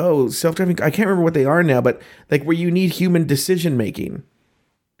where I'm like, oh, self-driving, I can't remember what they are now, but like where you need human decision making.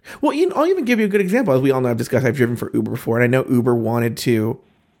 Well, I'll even give you a good example. As we all know, I've driven for Uber before, and I know Uber wanted to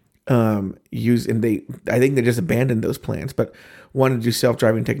use, and I think they just abandoned those plans, but wanted to do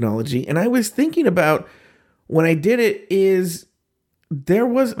self-driving technology. And I was thinking about when I did it there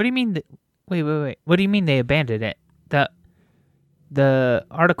was. What do you mean? Wait. What do you mean they abandoned it? The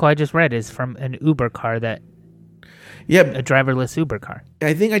article I just read is from an Uber car a driverless Uber car.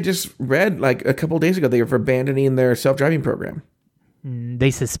 I think I just read like a couple of days ago they were abandoning their self-driving program. They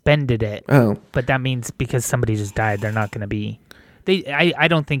suspended it. Oh. But that means because somebody just died, they're not going to be... I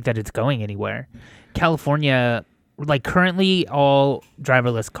don't think that it's going anywhere. California, like currently all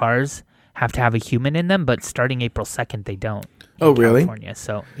driverless cars have to have a human in them, but starting April 2nd, they don't. Oh, really? California.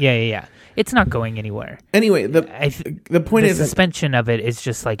 So, yeah. It's not going anywhere. Anyway, the point is... The suspension of it is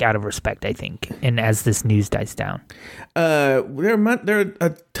just like out of respect, I think, and as this news dies down. There are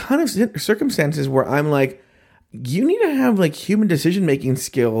a ton of circumstances where I'm like, you need to have like human decision-making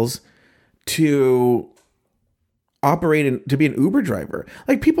skills to operate and to be an Uber driver.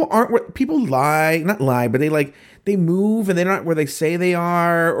 Like people not lie, but they move and they're not where they say they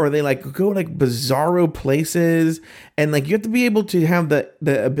are, or they like go like bizarro places, and like you have to be able to have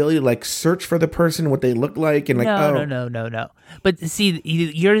the ability to like search for the person, what they look like, and like no. But see,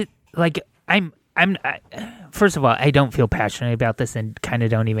 you're like first of all, I don't feel passionate about this and kind of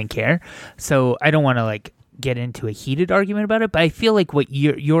don't even care, so I don't want to like get into a heated argument about it, but I feel like what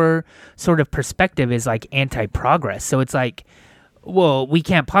your sort of perspective is like anti-progress. So it's like, well, we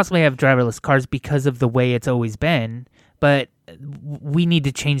can't possibly have driverless cars because of the way it's always been, but we need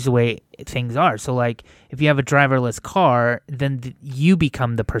to change the way things are. So like if you have a driverless car, then you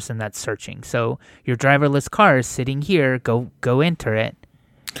become the person that's searching. So your driverless car is sitting here, go enter it,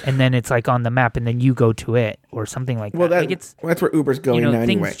 and then it's like on the map, and then you go to it or something like that. Well, that's where Uber's going now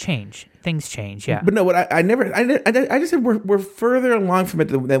anyway. Things change, yeah. But no, what I just said we're further along from it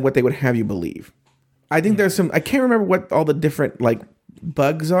than what they would have you believe. I think there's some. I can't remember what all the different like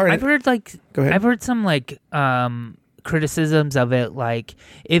bugs are. I've heard like. Go ahead. I've heard some like criticisms of it, like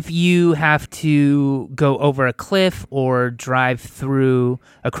if you have to go over a cliff or drive through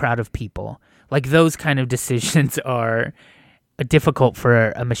a crowd of people, like those kind of decisions are difficult for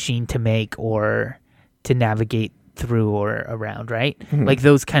a machine to make or to navigate through or around, right? Mm-hmm. Like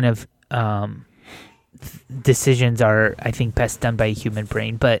those kind of decisions are, I think, best done by a human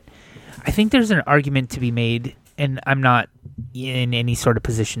brain. But I think there's an argument to be made, and I'm not in any sort of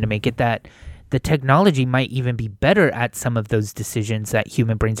position to make it, that the technology might even be better at some of those decisions that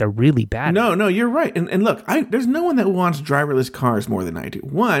human brains are really bad at. No, you're right. And look, there's no one that wants driverless cars more than I do.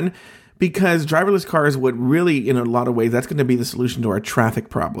 One, because driverless cars would really, in a lot of ways, that's going to be the solution to our traffic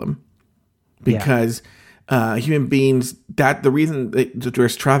problem. Because human beings, the reason that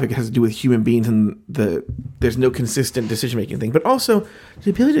there's traffic has to do with human beings, and there's no consistent decision-making thing. But also, the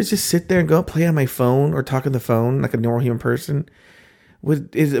ability to just sit there and go play on my phone or talk on the phone like a normal human person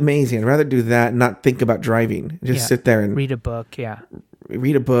is amazing. I'd rather do that and not think about driving. Just sit there and read a book,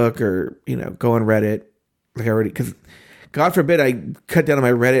 read a book, or go on Reddit. Because God forbid I cut down on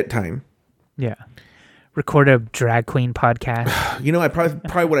my Reddit time. Yeah. Record a drag queen podcast. I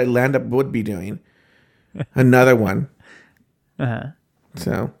probably what I would be doing. Another one. Uh-huh.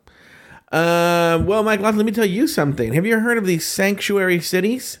 So, well, Mike, let me tell you something. Have you ever heard of these sanctuary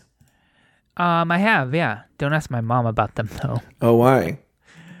cities? I have, yeah. Don't ask my mom about them, though. Oh, why?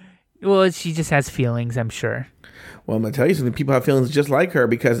 Well, she just has feelings, I'm sure. Well, I'm going to tell you something. People have feelings just like her,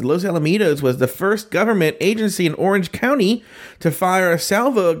 because Los Alamitos was the first government agency in Orange County to fire a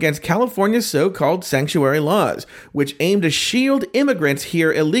salvo against California's so-called sanctuary laws, which aim to shield immigrants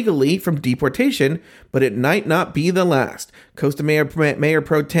here illegally from deportation, but it might not be the last. Costa Mayor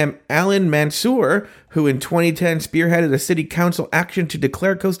Pro Tem Alan Mansour, who in 2010 spearheaded a city council action to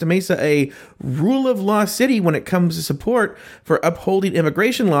declare Costa Mesa a rule of law city when it comes to support for upholding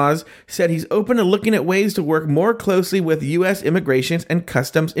immigration laws, said he's open to looking at ways to work more closely with U.S. Immigration and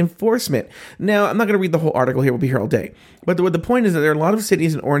Customs Enforcement. Now, I'm not going to read the whole article here. We'll be here all day. But the point is that there are a lot of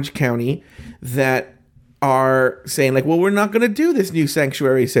cities in Orange County that are saying, like, well, we're not going to do this new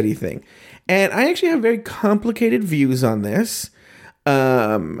sanctuary city thing. And I actually have very complicated views on this.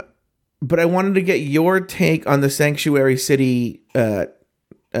 But I wanted to get your take on the sanctuary city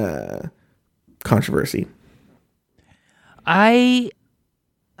controversy. I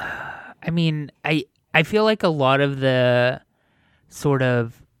mean, I feel like a lot of the sort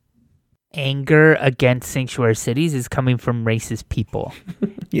of anger against sanctuary cities is coming from racist people.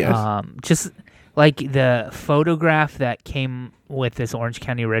 Yes. Just like the photograph that came with this Orange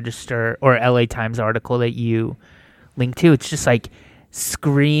County Register or LA Times article that you link to. It's just like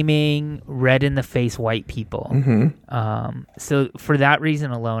screaming, red in the face white people. So for that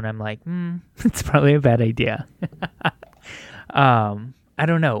reason alone, I'm like, it's probably a bad idea. I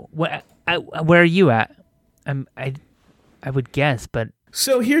don't know. Where are you at? I would guess, but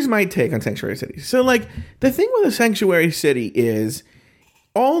So here's my take on sanctuary cities. So like the thing with a sanctuary city is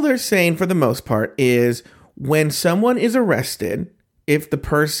all they're saying for the most part is when someone is arrested, if the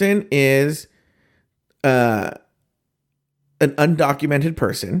person is an undocumented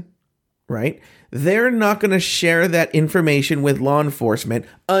person, right? They're not going to share that information with law enforcement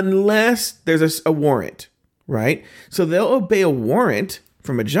unless there's a warrant, right? So they'll obey a warrant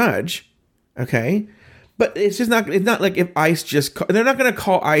from a judge, okay? But it's not like if ICE they're not going to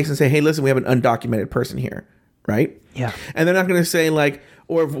call ICE and say, hey, listen, we have an undocumented person here, right? Yeah. And they're not going to say like,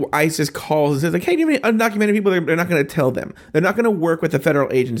 or if ICE just calls and says like, hey, do you have any undocumented people? They're not going to tell them. They're not going to work with the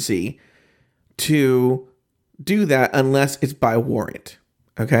federal agency to do that unless it's by warrant,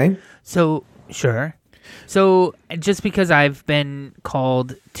 okay? So, sure. So just because I've been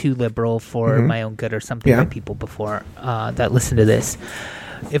called too liberal for my own good or something by people before that listen to this,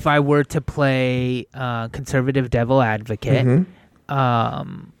 if I were to play conservative devil advocate,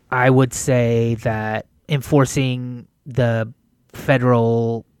 I would say that enforcing the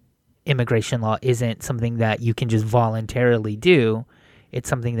federal immigration law isn't something that you can just voluntarily do. It's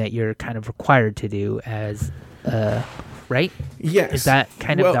something that you're kind of required to do as right? Yes. Is that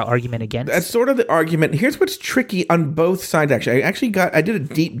kind of the argument against? That's sort of the argument. Here's what's tricky on both sides, actually. I did a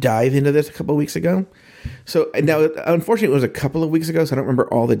deep dive into this a couple of weeks ago. So now, unfortunately, it was a couple of weeks ago, so I don't remember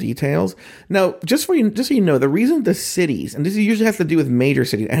all the details. Now, just so you know, the reason the cities, and this usually has to do with major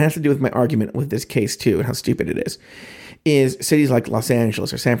cities, and it has to do with my argument with this case too, and how stupid it is cities like Los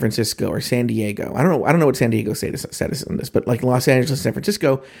Angeles or San Francisco or San Diego. I don't know what San Diego's status on this, but like Los Angeles and San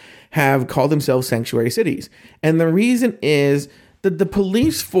Francisco have called themselves sanctuary cities. And the reason is that the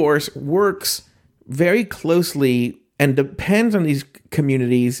police force works very closely and depends on these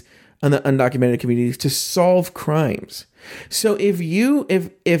communities, on the undocumented communities, to solve crimes. So if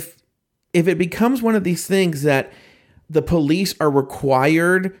it becomes one of these things that the police are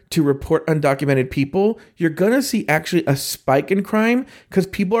required to report undocumented people, you're going to see actually a spike in crime because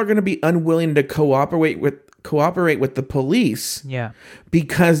people are going to be unwilling to cooperate with the police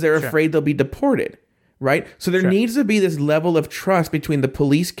because they're afraid they'll be deported, right? So there needs to be this level of trust between the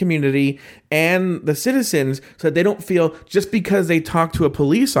police community and the citizens so that they don't feel just because they talk to a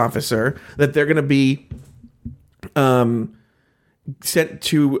police officer that they're going to be sent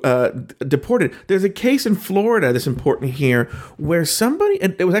to deported. There's a case in Florida that's important here where somebody,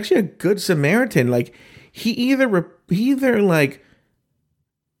 and it was actually a good Samaritan, like he either like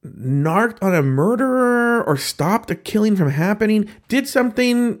narked on a murderer or stopped a killing from happening, did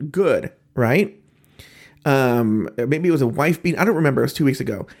something good, right? Maybe it was a wife beating, I don't remember, it was 2 weeks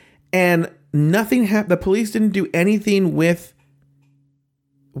ago. And nothing happened. The police didn't do anything with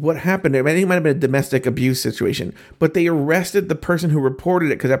what happened. I think it might have been a domestic abuse situation, but they arrested the person who reported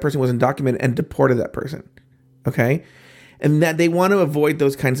it because that person wasn't documented and deported that person. Okay. And that they want to avoid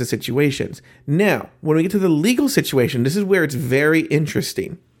those kinds of situations. Now, when we get to the legal situation, this is where it's very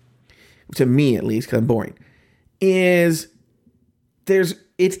interesting, to me at least, because I'm boring, it's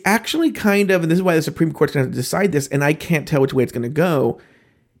actually kind of, and this is why the Supreme Court's going to decide this, and I can't tell which way it's going to go.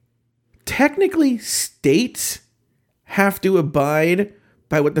 Technically, states have to abide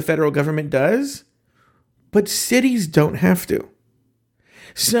by what the federal government does, but cities don't have to.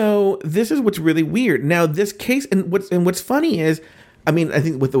 So this is what's really weird. Now, this case, and what's funny is, I mean, I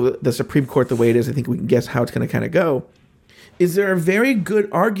think with the Supreme Court the way it is, I think we can guess how it's going to kind of go, is there are very good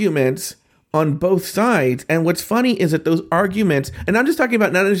arguments on both sides. And what's funny is that those arguments, and I'm just talking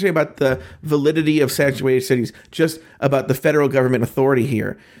about not necessarily about the validity of sanctuary cities, just about the federal government authority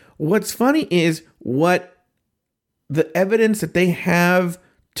here. What's funny is what the evidence that they have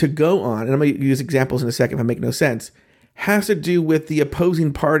to go on, and I'm going to use examples in a second if I make no sense, has to do with the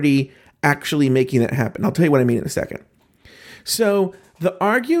opposing party actually making that happen. I'll tell you what I mean in a second. So the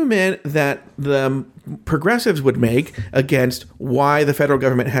argument that the progressives would make against why the federal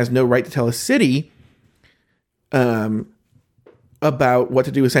government has no right to tell a city about what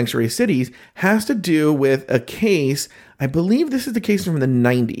to do with sanctuary cities has to do with a case, I believe this is the case from the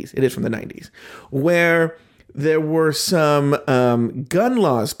 90s. It is from the 90s, where there were some gun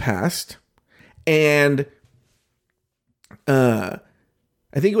laws passed, and I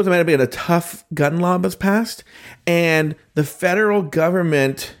think it might have been a tough gun law was passed, and the federal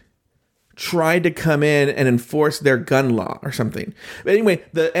government tried to come in and enforce their gun law or something. But anyway,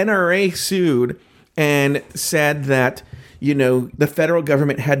 the NRA sued and said that, the federal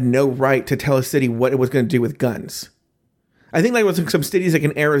government had no right to tell a city what it was going to do with guns. I think like with some cities like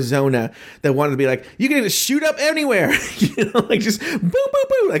in Arizona that wanted to be like, you can just shoot up anywhere, like just boom, boom,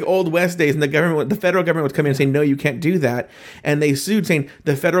 boom, like old West days. And the federal government would come in and say, no, you can't do that. And they sued, saying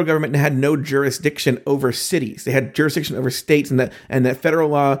the federal government had no jurisdiction over cities. They had jurisdiction over states, and that federal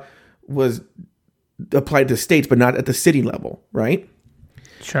law was applied to states, but not at the city level, right?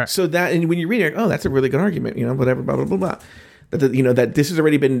 Sure. So that, and when you read it, oh, that's a really good argument, whatever, blah, blah, blah, blah. That this has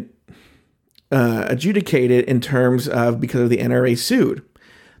already been adjudicated in terms of because of the NRA sued.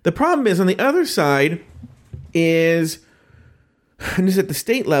 The problem is on the other side is, and this is at the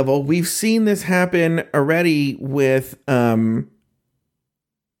state level, we've seen this happen already with, the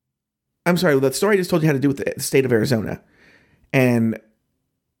story I just told you had to do with the state of Arizona. And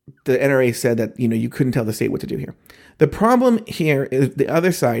the NRA said that, you couldn't tell the state what to do here. The problem here is the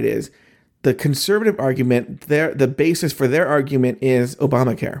other side is the conservative argument, the basis for their argument is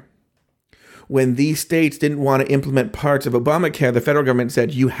Obamacare. When these states didn't want to implement parts of Obamacare, the federal government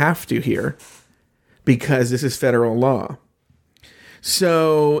said, you have to here because this is federal law.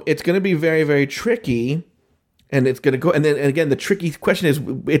 So it's going to be very, very tricky. And it's going to go. And then again, the tricky question is,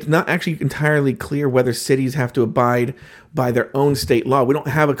 it's not actually entirely clear whether cities have to abide by their own state law. We don't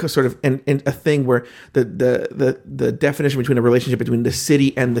have a sort of a thing where the definition between a relationship between the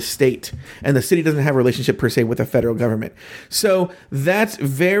city and the state, and the city doesn't have a relationship per se with the federal government. So that's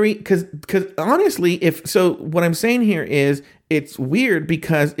very, because honestly, what I'm saying here is it's weird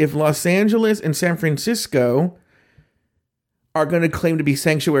because if Los Angeles and San Francisco are going to claim to be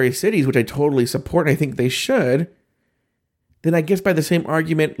sanctuary cities, which I totally support, and I think they should, then I guess by the same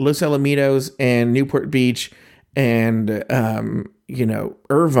argument, Los Alamitos and Newport Beach and,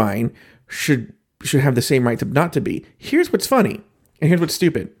 Irvine should have the same right to not to be. Here's what's funny, and here's what's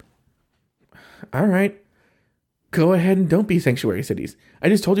stupid. All right, go ahead and don't be sanctuary cities. I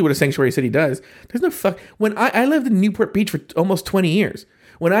just told you what a sanctuary city does. There's no fuck. When I lived in Newport Beach for almost 20 years.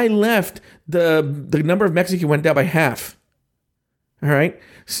 When I left, the number of Mexicans went down by half. All right.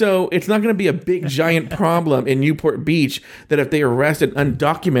 So it's not going to be a big, giant problem in Newport Beach that if they arrest an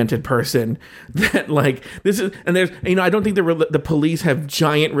undocumented person that this is, and there's, I don't think the police have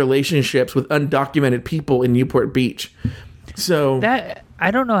giant relationships with undocumented people in Newport Beach. So that,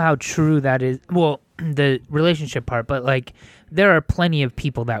 I don't know how true that is. Well, the relationship part, but there are plenty of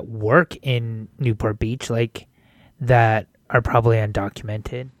people that work in Newport Beach, that are probably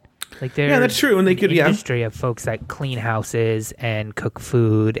undocumented. Yeah, that's true. And they could, industry of folks that clean houses and cook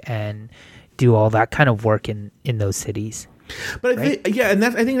food and do all that kind of work in those cities. But right?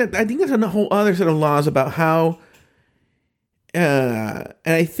 I think that's a whole other set of laws about how. And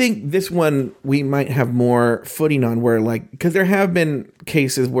I think this one we might have more footing on, where because there have been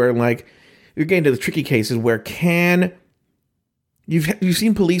cases where you're getting to the tricky cases where you've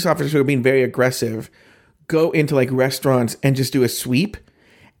seen police officers who are being very aggressive go into restaurants and just do a sweep.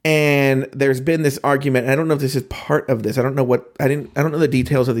 And there's been this argument, and I don't know if this is part of this. I don't know the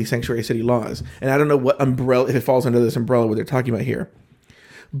details of these sanctuary city laws. And I don't know what umbrella, if it falls under this umbrella, what they're talking about here.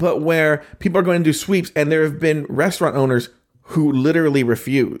 But where people are going to do sweeps, and there have been restaurant owners who literally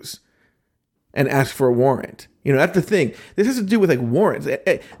refuse and ask for a warrant. That's the thing. This has to do with warrants.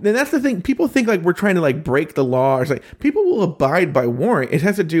 Then that's the thing. People think we're trying to break the law. Or people will abide by warrant. It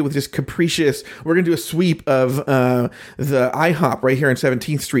has to do with just capricious. We're going to do a sweep of the IHOP right here on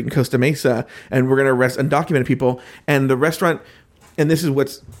 17th Street in Costa Mesa, and we're going to arrest undocumented people. And the restaurant, and this is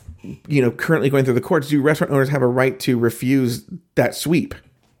what's currently going through the courts. Do restaurant owners have a right to refuse that sweep?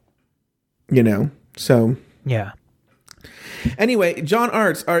 So yeah. Anyway, John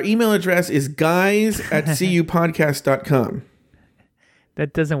Arts, our email address is guys@cupodcast.com.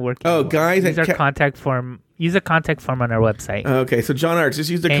 That doesn't work anymore. Oh, guys. Use our contact form. Use a contact form on our website. Okay, so John Arts,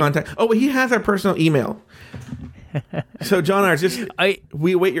 just use the contact. Oh, he has our personal email. So John Arts,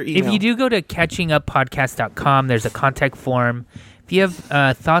 we await your email. If you do go to catchinguppodcast.com, there's a contact form. If you have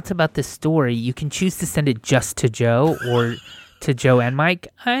thoughts about this story, you can choose to send it just to Joe or to Joe and Mike.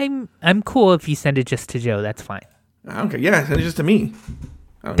 I'm cool if you send it just to Joe. That's fine. Okay, yeah, send it just to me.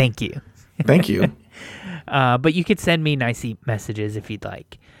 Thank you. Thank you. But you could send me nice messages if you'd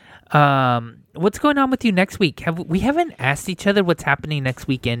like. What's going on with you next week? We haven't asked each other what's happening next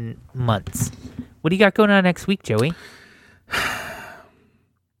week in months. What do you got going on next week, Joey?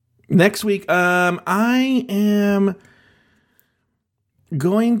 Next week, I am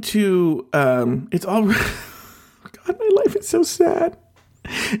going to. It's all. God, my life is so sad.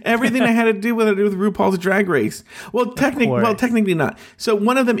 Everything I had to do with RuPaul's Drag Race. Well, technically not. So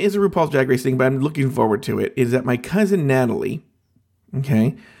one of them is a RuPaul's Drag Race thing, but I'm looking forward to it. Is that my cousin Natalie?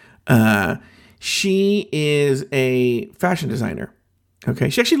 Okay, she is a fashion designer.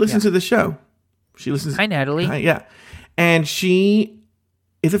 Okay, she actually listens to the show. She listens. Hi, Natalie. Yeah, And she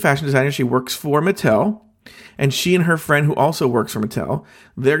is a fashion designer. She works for Mattel. And she and her friend, who also works for Mattel,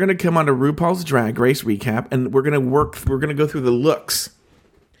 they're going to come on to RuPaul's Drag Race recap, and we're going to go through the looks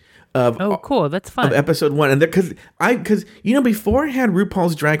of cool, that's fun. Of episode 1. And because before I had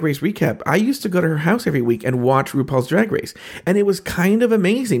RuPaul's Drag Race recap, I used to go to her house every week and watch RuPaul's Drag Race, and it was kind of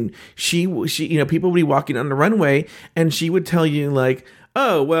amazing. She people would be walking on the runway, and she would tell you like,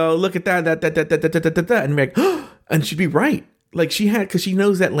 oh well, look at that, and be like, oh, and she'd be right. Like because she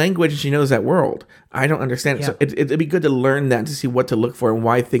knows that language and she knows that world. I don't understand it. Yeah. So it'd be good to learn that, to see what to look for and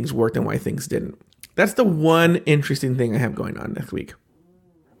why things worked and why things didn't. That's the one interesting thing I have going on next week.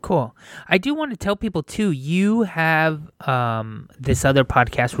 Cool. I do want to tell people too, you have this other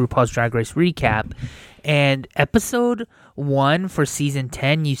podcast, RuPaul's Drag Race Recap, and episode 1 for season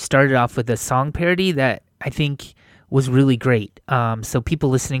 10, you started off with a song parody that I think was really great. So people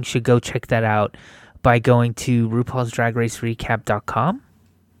listening should go check that out by going to RuPaul's DragRaceRecap.com.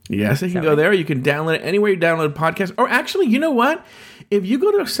 Yes, you can go there. You can download it anywhere you download podcasts. Or actually, you know what? If you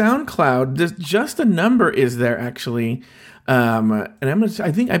go to SoundCloud, just the number is there actually. And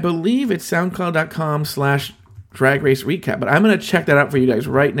I believe it's SoundCloud.com/Drag Race Recap. But I'm going to check that out for you guys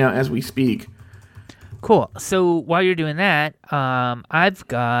right now as we speak. Cool. So while you're doing that, I've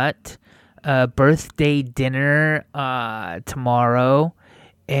got a birthday dinner tomorrow.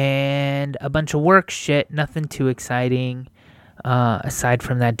 And a bunch of work shit, nothing too exciting aside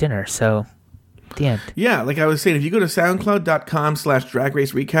from that dinner. So, the end. Yeah, like I was saying, if you go to soundcloud.com/Drag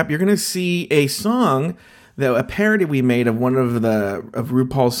Race Recap, you're going to see a song, a parody we made of one of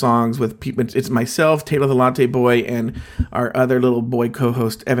RuPaul's songs with people. It's myself, Taylor the Latte Boy, and our other little boy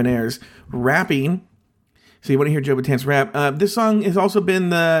co-host, Evan Ayers, rapping. So you want to hear Joe Batanz rap. This song has also been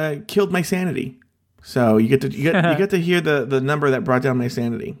Killed My Sanity. So you get to hear the number that brought down my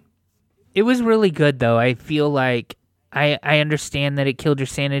sanity. It was really good though. I feel like I understand that it killed your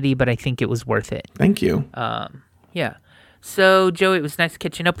sanity, but I think it was worth it. Thank you. Yeah. So Joe, it was nice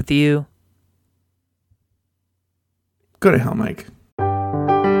catching up with you. Go to hell, Mike.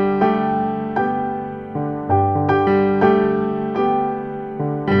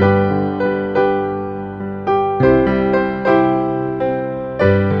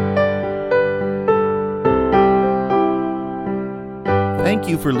 Thank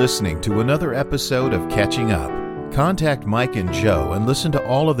you for listening to another episode of Catching Up. Contact Mike and Joe and listen to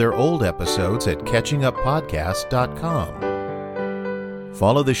all of their old episodes at catchinguppodcast.com.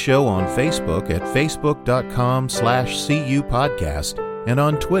 Follow the show on Facebook at facebook.com/CUpodcast and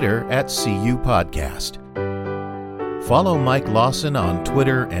on Twitter at CUpodcast. Follow Mike Lawson on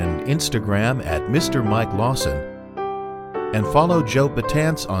Twitter and Instagram at Mr. Mike Lawson. And follow Joe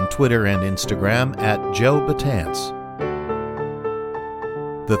Batanz on Twitter and Instagram at Joe Batanz.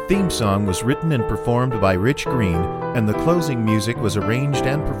 The theme song was written and performed by Rich Green, and the closing music was arranged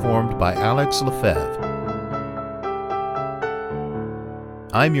and performed by Alex Lefebvre.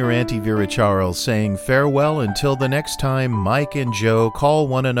 I'm your Auntie Vera Charles saying farewell until the next time Mike and Joe call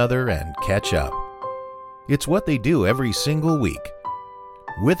one another and catch up. It's what they do every single week.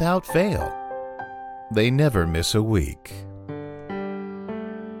 Without fail. They never miss a week.